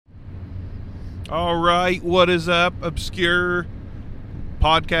All right, what is up, obscure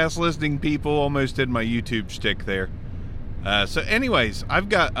podcast listening people? Almost did my YouTube shtick there. So anyways, I've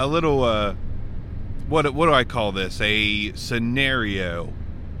got a little, what do I call this? A scenario.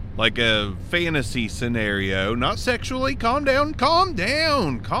 Like a fantasy scenario. Not sexually. Calm down. Calm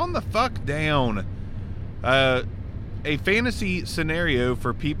the fuck down. A fantasy scenario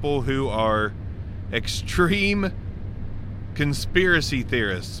for people who are extreme conspiracy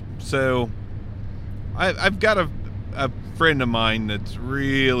theorists. So I've got a friend of mine that's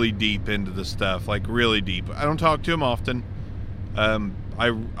really deep into the stuff, like really deep. I don't talk to him often.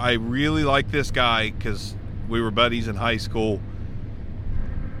 I really like this guy because we were buddies in high school.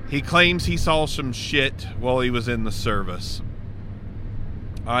 He claims he saw some shit while he was in the service.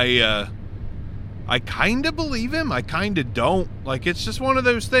 I kind of believe him. I kind of don't. Like, it's just one of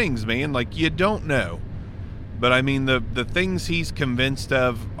those things, man. Like, you don't know. But I mean, the things he's convinced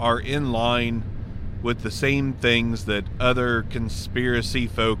of are in line with the same things that other conspiracy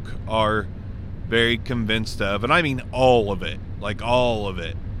folk are very convinced of. And I mean all of it. Like, all of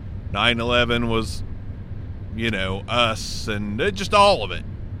it. 9/11 was, us, and just all of it.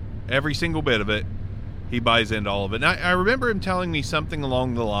 Every single bit of it. He buys into all of it. And I remember him telling me something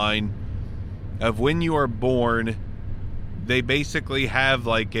along the line of when you are born, they basically have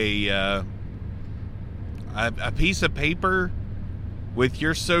like a piece of paper with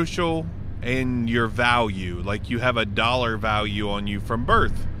your social and your value. Like, you have a dollar value on you from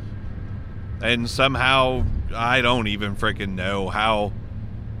birth. And somehow, I don't even freaking know how.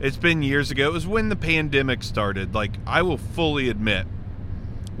 It's been years ago. It was when the pandemic started. Like, I will fully admit,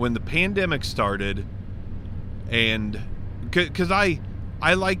 when the pandemic started, and because I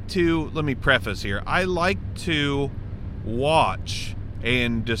like to, let me preface here, I like to watch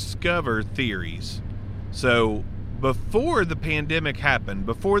and discover theories. So before the pandemic happened,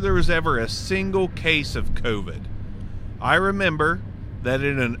 before there was ever a single case of COVID, I remember that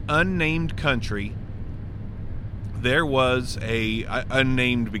in an unnamed country, there was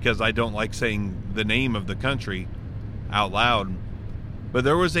unnamed because I don't like saying the name of the country out loud, but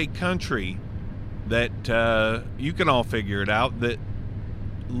there was a country that you can all figure it out, that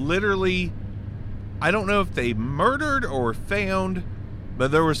literally, I don't know if they murdered or found, but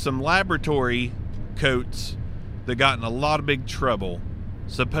there were some laboratory coats that got in a lot of big trouble,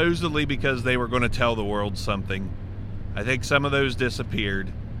 supposedly because they were going to tell the world something. I think some of those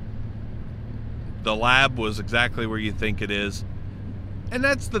disappeared. The lab was exactly where you think it is. And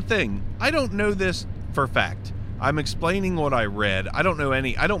that's the thing. I don't know this for fact. I'm explaining what I read. I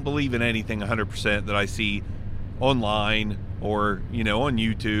don't believe in anything 100% that I see online or, on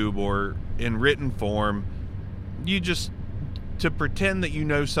YouTube or in written form. To pretend that you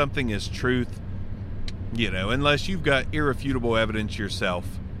know something is truth, unless you've got irrefutable evidence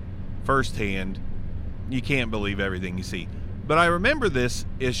yourself firsthand, you can't believe everything you see. But I remember this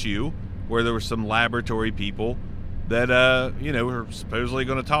issue where there were some laboratory people that, were supposedly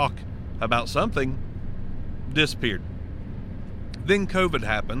going to talk about something, disappeared. Then COVID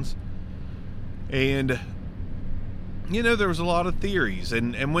happens, and, there was a lot of theories.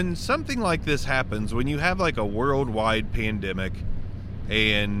 And when something like this happens, when you have like a worldwide pandemic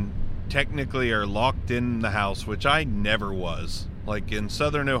and technically are locked in the house, which I never was, like in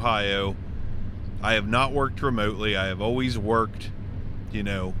Southern Ohio, I have not worked remotely. I have always worked,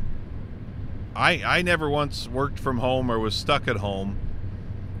 I never once worked from home or was stuck at home.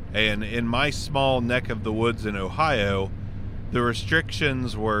 And in my small neck of the woods in Ohio, the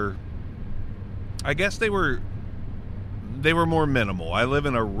restrictions were, I guess they were more minimal. I live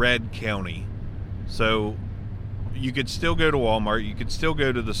in a red county, so you could still go to Walmart, you could still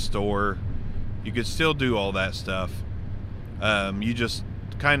go to the store, you could still do all that stuff. You just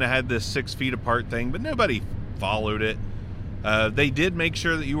kind of had this 6 feet apart thing, but nobody followed it. They did make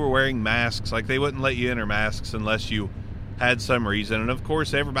sure that you were wearing masks. Like, they wouldn't let you enter masks unless you had some reason. And of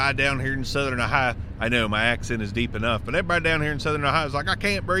course, everybody down here in Southern Ohio, I know my accent is deep enough, but everybody down here in Southern Ohio is like, I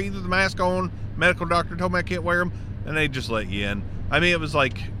can't breathe with the mask on. Medical doctor told me I can't wear them, and they just let you in. I mean, it was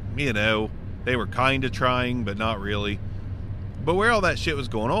like, they were kind of trying, but not really. But where all that shit was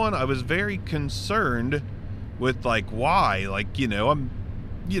going on, I was very concerned with, like, why? Like,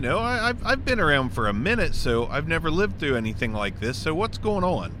 I've been around for a minute, so I've never lived through anything like this. So what's going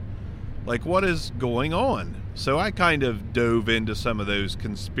on? Like, what is going on? So I kind of dove into some of those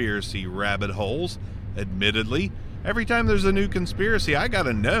conspiracy rabbit holes, admittedly. Every time there's a new conspiracy, I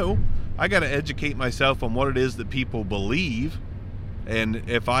gotta know. I gotta educate myself on what it is that people believe. And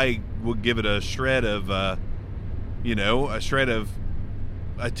if I would give it a shred of,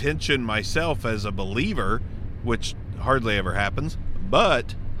 attention myself as a believer, which hardly ever happens.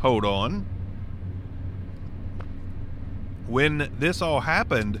 But, hold on. when this all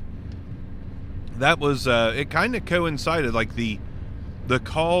happened, that was, it kind of coincided, like the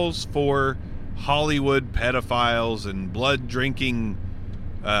calls for Hollywood pedophiles and blood drinking,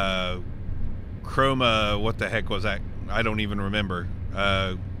 chroma, what the heck was that? I don't even remember.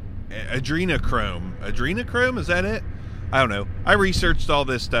 Adrenochrome. Adrenochrome, is that it? I don't know. I researched all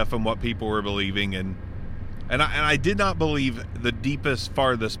this stuff and what people were believing, and I did not believe the deepest,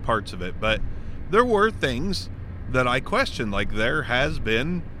 farthest parts of it, but there were things that I questioned. Like, there has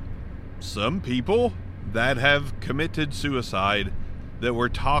been some people that have committed suicide that were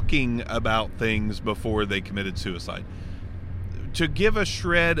talking about things before they committed suicide. To give a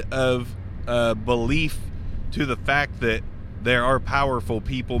shred of belief to the fact that there are powerful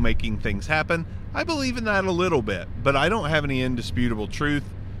people making things happen, I believe in that a little bit, but I don't have any indisputable truth.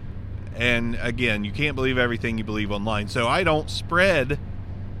 And again, you can't believe everything you believe online. So I don't spread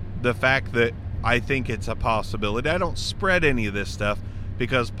the fact that I think it's a possibility. I don't spread any of this stuff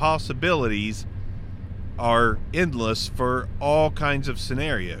because possibilities are endless for all kinds of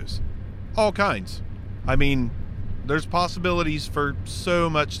scenarios. All kinds. I mean, there's possibilities for so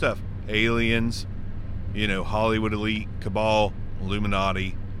much stuff. Aliens, Hollywood elite, cabal,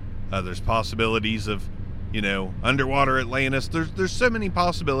 Illuminati. There's possibilities of, underwater Atlantis. There's so many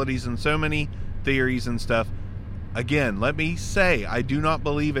possibilities and so many theories and stuff. Again, let me say, I do not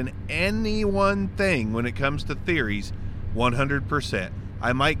believe in any one thing when it comes to theories 100%.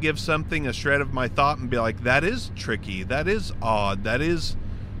 I might give something a shred of my thought and be like, that is tricky, that is odd, that is,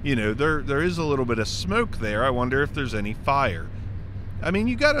 there is a little bit of smoke there. I wonder if there's any fire. I mean,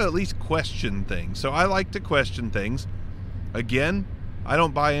 you got to at least question things. So I like to question things. Again, I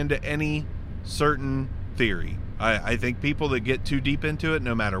don't buy into any certain theory. I think people that get too deep into it,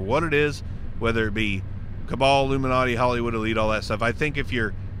 no matter what it is, whether it be cabal, Illuminati, Hollywood elite, all that stuff, I think if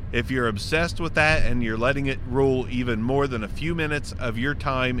you're obsessed with that and you're letting it rule even more than a few minutes of your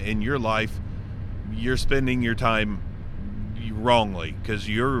time in your life, you're spending your time wrongly, because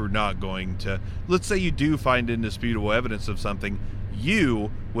you're not going to, let's say you do find indisputable evidence of something,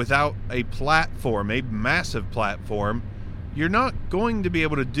 you, without a platform, a massive platform, you're not going to be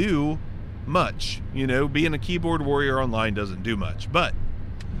able to do much. Being a keyboard warrior online doesn't do much, but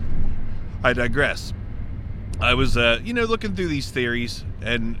I digress. I was, looking through these theories,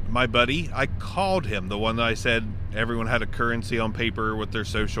 and my buddy, I called him, the one that I said everyone had a currency on paper with their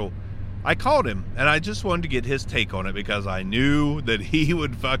social. I called him, and I just wanted to get his take on it because I knew that he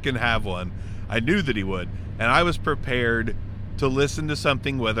would fucking have one. I knew that he would, and I was prepared to listen to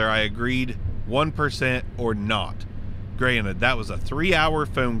something whether I agreed 1% or not. Granted, that was a 3-hour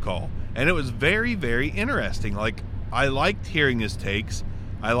phone call, and it was very, very interesting. Like, I liked hearing his takes.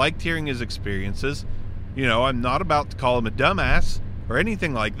 I liked hearing his experiences. I'm not about to call him a dumbass or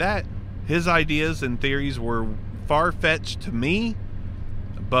anything like that. His ideas and theories were far-fetched to me,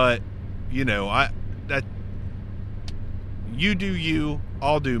 but, you do you,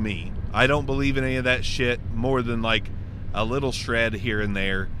 I'll do me. I don't believe in any of that shit more than like a little shred here and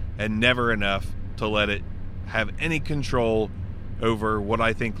there, and never enough to let it have any control over what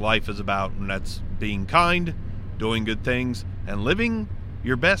I think life is about, and that's being kind, doing good things, and living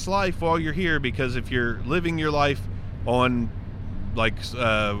your best life while you're here. Because if you're living your life on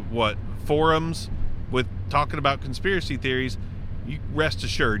forums with talking about conspiracy theories, you rest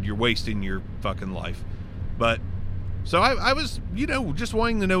assured you're wasting your fucking life. But so I was, just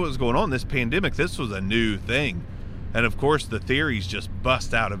wanting to know what was going on. This pandemic, this was a new thing, and of course the theories just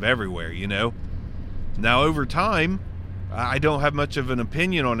bust out of everywhere. Now over time, I don't have much of an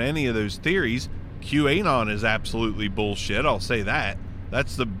opinion on any of those theories. QAnon is absolutely bullshit, I'll say that.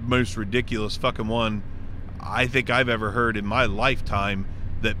 That's the most ridiculous fucking one I think I've ever heard in my lifetime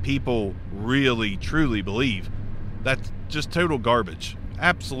that people really, truly believe. That's just total garbage.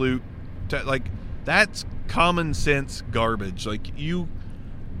 Absolute, that's common sense garbage.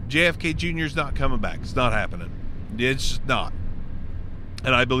 JFK Jr.'s not coming back. It's not happening. It's just not.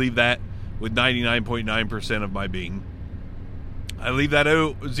 And I believe that with 99.9% of my being. I leave that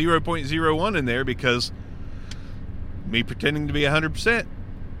 0.01 in there because me pretending to be 100%,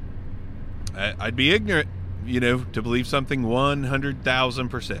 I'd be ignorant, to believe something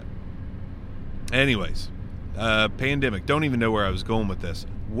 100,000%. Anyways, pandemic. Don't even know where I was going with this.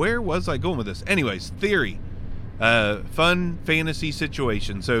 Where was I going with this? Anyways, theory. Fun fantasy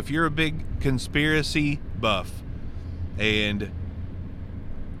situation. So if you're a big conspiracy buff, and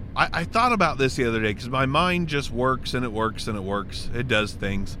I thought about this the other day because my mind just works and it works and it works. It does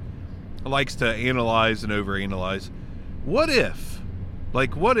things. It likes to analyze and overanalyze. What if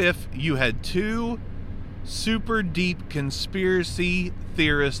you had two super deep conspiracy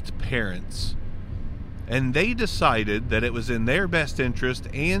theorist parents, and they decided that it was in their best interest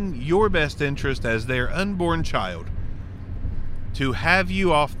and your best interest as their unborn child to have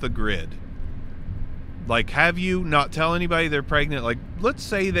you off the grid. Like, have you not tell anybody they're pregnant. Like, let's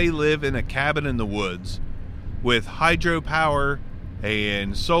say they live in a cabin in the woods with hydropower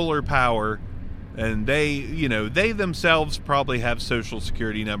and solar power, and they themselves probably have social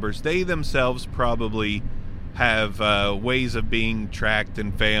security numbers. They themselves probably have ways of being tracked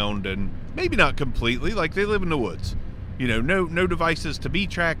and found, and maybe not completely, like they live in the woods. No devices to be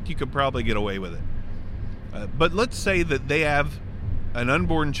tracked. You could probably get away with it. But let's say that they have an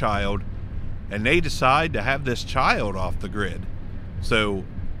unborn child, and they decide to have this child off the grid. So,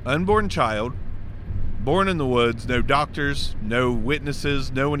 unborn child, born in the woods, no doctors, no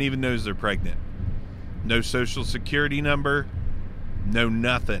witnesses, no one even knows they're pregnant. No social security number, no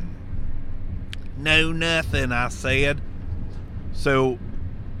nothing. No nothing, I said. So,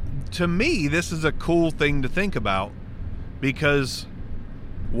 to me, this is a cool thing to think about, because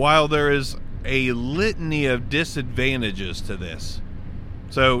while there is a litany of disadvantages to this,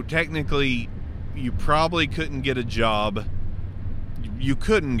 so technically, you probably couldn't get a job. You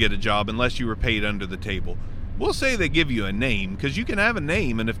couldn't get a job unless you were paid under the table. We'll say they give you a name, because you can have a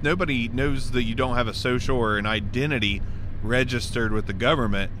name, and if nobody knows that you don't have a social or an identity registered with the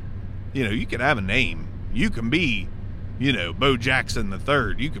government, you can have a name. You can be, Bo Jackson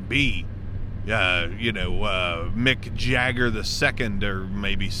III. You can be, Mick Jagger II, or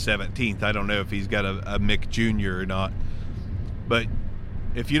maybe 17th. I don't know if he's got a Mick Jr. or not. But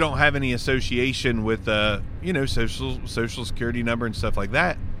if you don't have any association with, social security number and stuff like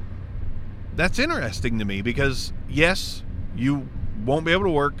that, that's interesting to me, because yes, you won't be able to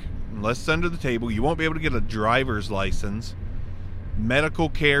work unless it's under the table. You won't be able to get a driver's license. Medical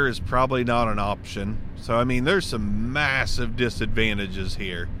care is probably not an option. So, I mean, there's some massive disadvantages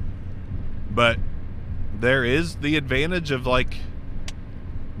here. But there is the advantage of, like,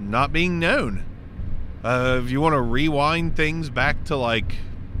 not being known. If you want to rewind things back to, like,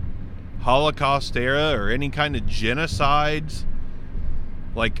 Holocaust era or any kind of genocides,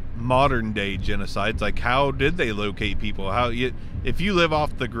 like modern day genocides, like how did they locate people? If you live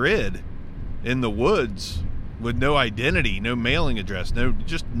off the grid in the woods with no identity, no mailing address,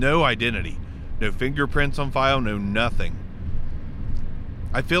 no identity, no fingerprints on file, no nothing.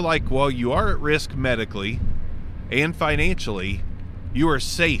 I feel like while you are at risk medically and financially, you are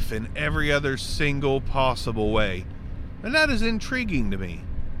safe in every other single possible way. And that is intriguing to me.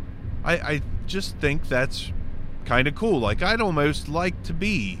 I just think that's kind of cool. Like, I'd almost like to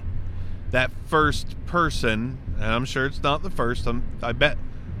be that first person, and I'm sure it's not the first.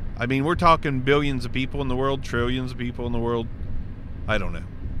 I mean, we're talking billions of people in the world, trillions of people in the world. I don't know.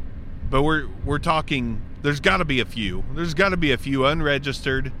 But we're talking, there's got to be a few. There's got to be a few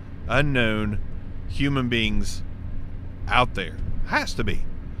unregistered, unknown human beings out there. Has to be.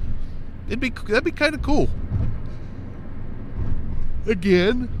 That'd be kind of cool.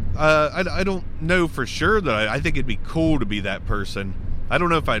 Again, I don't know for sure that I think it'd be cool to be that person. I don't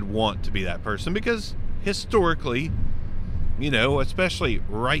know if I'd want to be that person, because historically, especially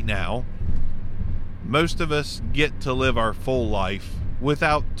right now, most of us get to live our full life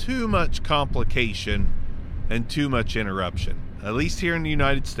without too much complication and too much interruption. At least here in the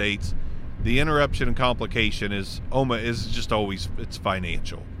United States, the interruption and complication is just always, it's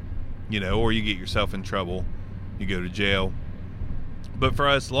financial, or you get yourself in trouble, you go to jail. But for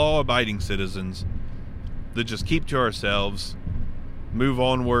us law-abiding citizens that just keep to ourselves, move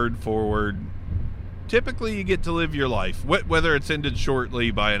onward, forward, typically you get to live your life, whether it's ended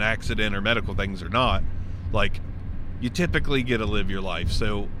shortly by an accident or medical things or not. Like, you typically get to live your life.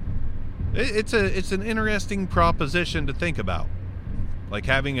 So it's an interesting proposition to think about, like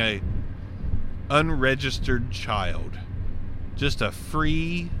having a unregistered child, just a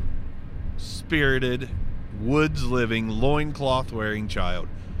free spirited, woods living, loincloth wearing child.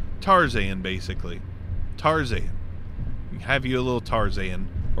 Tarzan, basically. Tarzan. Have you a little Tarzan,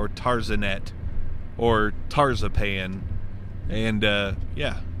 or Tarzanette, or Tarzapan. And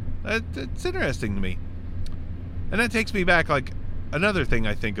it's interesting to me. And that takes me back, like, another thing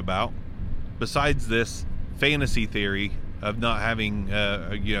I think about, besides this fantasy theory of not having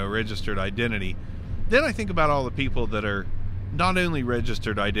registered identity, then I think about all the people that are not only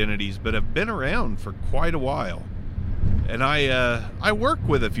registered identities, but have been around for quite a while. And I work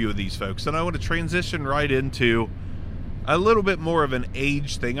with a few of these folks, and I want to transition right into a little bit more of an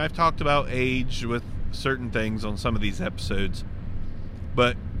age thing. I've talked about age with certain things on some of these episodes,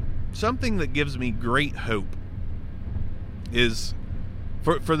 but something that gives me great hope is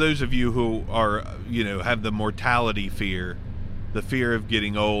for those of you who are, have the mortality fear the fear of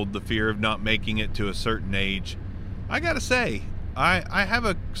getting old, the fear of not making it to a certain age. I gotta say, I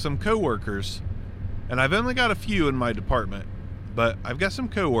have some coworkers, and I've only got a few in my department, but I've got some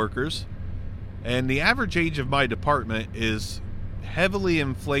coworkers, and the average age of my department is heavily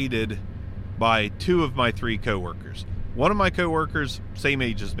inflated by 2 of my 3 coworkers. One of my coworkers, same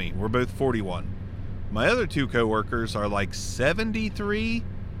age as me. We're both 41. My other 2 coworkers are like 73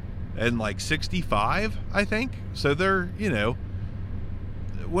 and like 65, I think. So they're,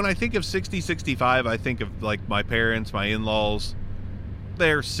 when I think of 60, 65, I think of like my parents, my in-laws.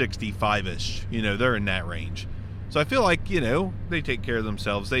 They're 65-ish. They're in that range. So I feel like, they take care of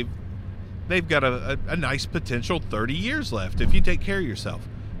themselves. They've got a nice potential 30 years left if you take care of yourself.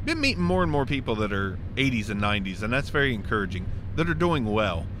 Been meeting more and more people that are 80s and 90s, and that's very encouraging, that are doing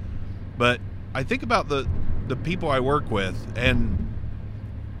well. But I think about the people I work with, and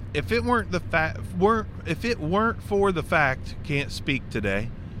if it weren't for the fact, can't speak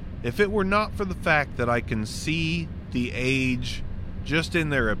today, if it were not for the fact that I can see the age just in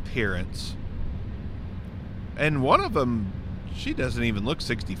their appearance, and one of them, she doesn't even look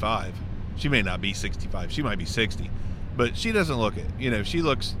 65. She may not be 65. She might be 60. But she doesn't look it. She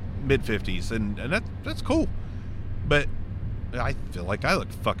looks mid-50s, and that's cool. But I feel like I look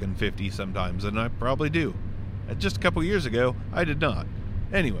fucking 50 sometimes, and I probably do. Just a couple years ago, I did not.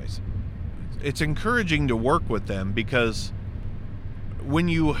 Anyways, it's encouraging to work with them, because when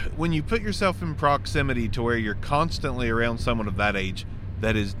you put yourself in proximity to where you're constantly around someone of that age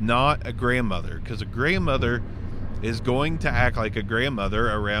that is not a grandmother, because a grandmother is going to act like a grandmother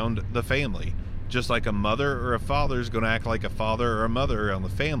around the family, just like a mother or a father is going to act like a father or a mother around the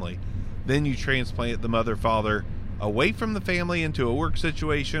family. Then you transplant the mother-father away from the family into a work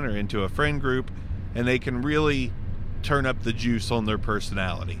situation or into a friend group, and they can really turn up the juice on their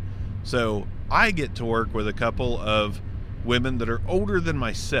personality. So I get to work with a couple of women that are older than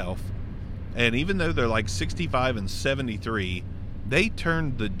myself, and even though they're like 65 and 73, they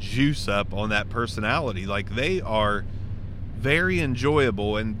turned the juice up on that personality. Like, they are very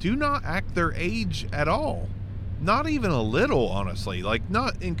enjoyable and do not act their age at all. Not even a little, honestly. Like,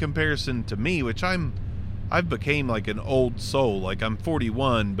 not in comparison to me, which I've became like an old soul. Like, I'm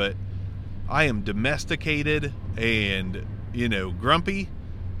 41, but I am domesticated and, grumpy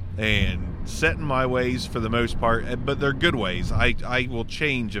and set in my ways for the most part, but they're good ways. I will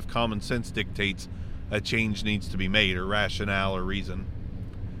change if common sense dictates a change needs to be made, or rationale or reason.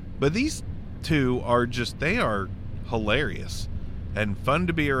 But these 2 are they are hilarious and fun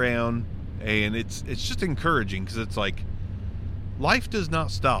to be around, and it's just encouraging, because it's like, life does not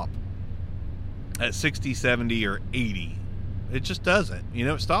stop at 60, 70, or 80. It just doesn't.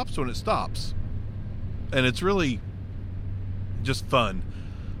 It stops when it stops. And it's really just fun.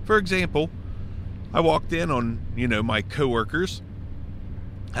 For example, I walked in on, my coworkers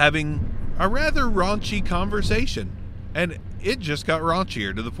having a rather raunchy conversation, and it just got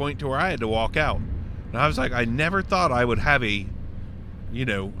raunchier to the point to where I had to walk out. And I was like, I never thought I would have I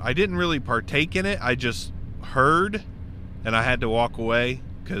didn't really partake in it. I just heard, and I had to walk away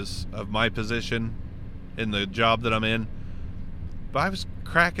because of my position in the job that I'm in. But I was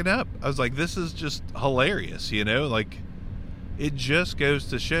cracking up. I was like, this is just hilarious, like, it just goes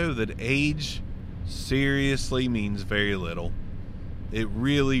to show that age seriously means very little. It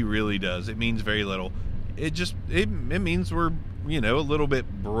really, really does. It means very little. It means we're, a little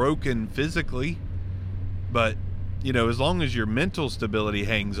bit broken physically, but, as long as your mental stability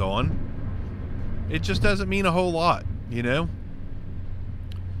hangs on, it just doesn't mean a whole lot,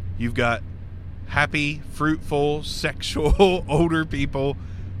 You've got happy, fruitful, sexual, older people.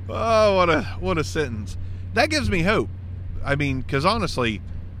 Oh, what a sentence. That gives me hope. I mean, because honestly,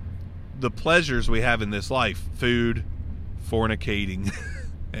 the pleasures we have in this life, food, fornicating,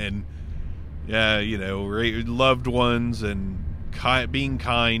 and loved ones, and being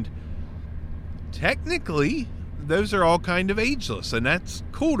kind, technically those are all kind of ageless, and that's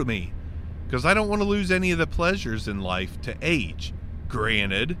cool to me, because I don't want to lose any of the pleasures in life to age.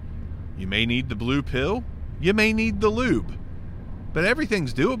 Granted, you may need the blue pill, you may need the lube, but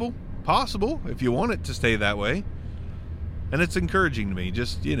everything's doable, possible, if you want it to stay that way. And it's encouraging to me.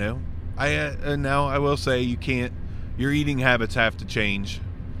 Just, now I will say, your eating habits have to change.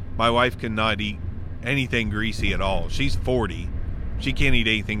 My wife cannot eat anything greasy at all. She's 40. She can't eat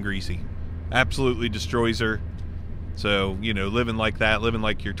anything greasy. Absolutely destroys her. So, living like that, living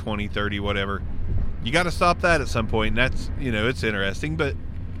like you're 20, 30, whatever, you got to stop that at some point. And that's, it's interesting, but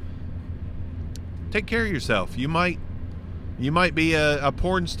take care of yourself. You might be a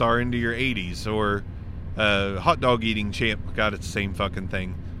porn star into your 80s, or hot dog eating champ. God, it's the same fucking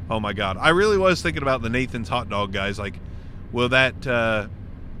thing. Oh my God. I really was thinking about the Nathan's hot dog guys. Like, will that,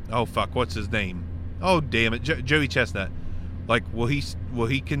 oh fuck, what's his name? Oh damn it, Joey Chestnut. Like, will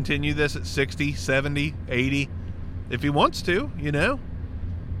he continue this at 60, 70, 80? If he wants to, you know?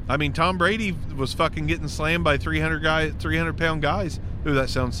 I mean, Tom Brady was fucking getting slammed by 300-pound guys. Ooh, that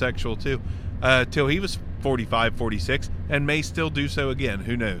sounds sexual too. Till he was 45, 46, and may still do so again.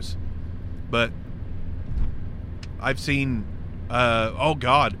 Who knows? But I've seen,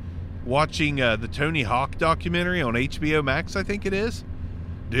 watching the Tony Hawk documentary on HBO Max, I think it is.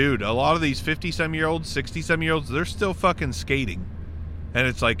 Dude, a lot of these 50-some-year-olds, 60-some-year-olds, they're still fucking skating. And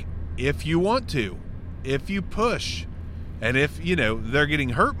it's like, if you want to, if you push, and if, you know, they're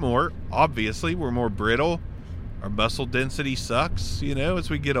getting hurt more, obviously, we're more brittle. Our muscle density sucks, you know, as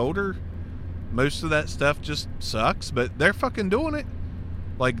we get older. Most of that stuff just sucks, but they're fucking doing it.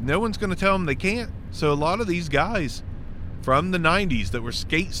 Like, no one's going to tell them they can't. So a lot of these guys from the 90s that were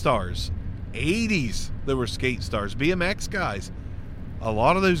skate stars, 80s that were skate stars, BMX guys, a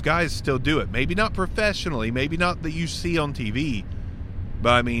lot of those guys still do it. Maybe not professionally, maybe not that you see on TV,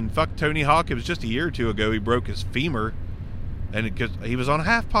 but I mean, fuck Tony Hawk. It was just a year or two ago he broke his femur, and he was on a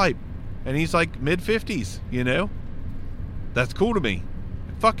half pipe, and he's like mid-50s, you know? That's cool to me.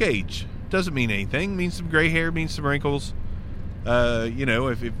 Fuck age. Doesn't mean anything. It means some gray hair, means some wrinkles. You know,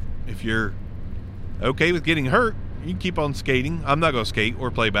 if you're okay with getting hurt, you can keep on skating. I'm not going to skate or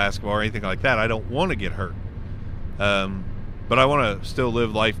play basketball or anything like that. I don't want to get hurt. But I want to still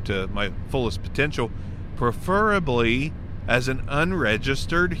live life to my fullest potential, preferably as an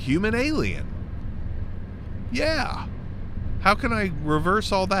unregistered human alien. Yeah. How can I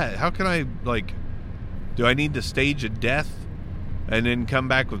reverse all that? How can I, like, do I need to stage a death and then come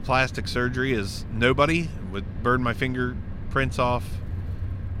back with plastic surgery as nobody, would burn my fingerprints off?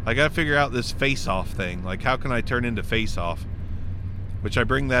 I got to figure out this face-off thing. Like, how can I turn into face-off? Which I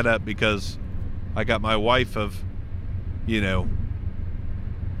bring that up because I got my wife of, you know,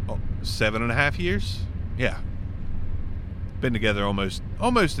 7.5 years. Yeah, been together almost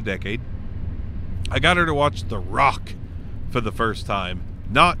a decade. I got her to watch The Rock for the first time.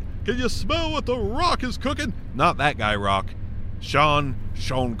 Not, can you smell what The Rock is cooking? Not that guy Rock. Sean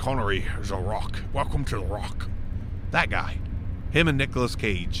Connery is a rock. Welcome to The Rock. That guy. Him and Nicolas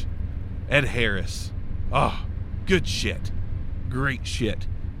Cage. Ed Harris. Oh, good shit. Great shit.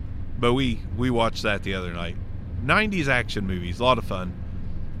 But we watched that the other night. 90s action movies. A lot of fun.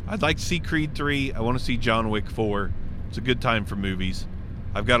 I'd like to see Creed 3. I want to see John Wick 4. It's a good time for movies.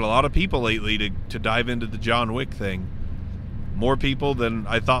 I've got a lot of people lately to dive into the John Wick thing. More people than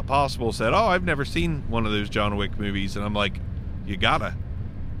I thought possible said, oh, I've never seen one of those John Wick movies. And I'm like, you gotta.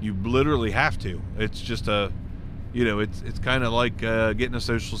 You literally have to. It's just a, you know, it's kind of like getting a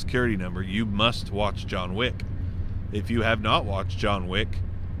social security number. You must watch John Wick. If you have not watched John Wick,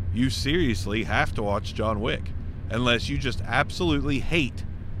 you seriously have to watch John Wick. Unless you just absolutely hate,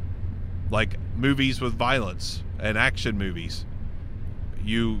 like, movies with violence and action movies.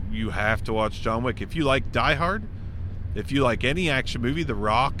 You have to watch John Wick. If you like Die Hard, if you like any action movie, The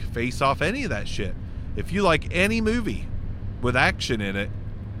Rock, Face Off, any of that shit, if you like any movie with action in it,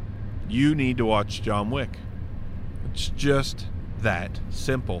 you need to watch John Wick. It's just that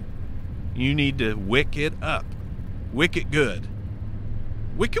simple. You need to wick it up. Wick it good.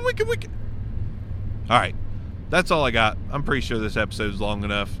 Wick it. Alright. That's all I got. I'm pretty sure this episode's long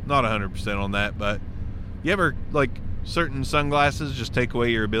enough. Not 100% on that, but you ever, like, certain sunglasses just take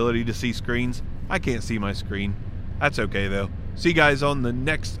away your ability to see screens? I can't see my screen. That's okay, though. See you guys on the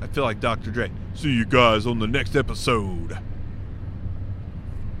next... I feel like Dr. Dre. See you guys on the next episode.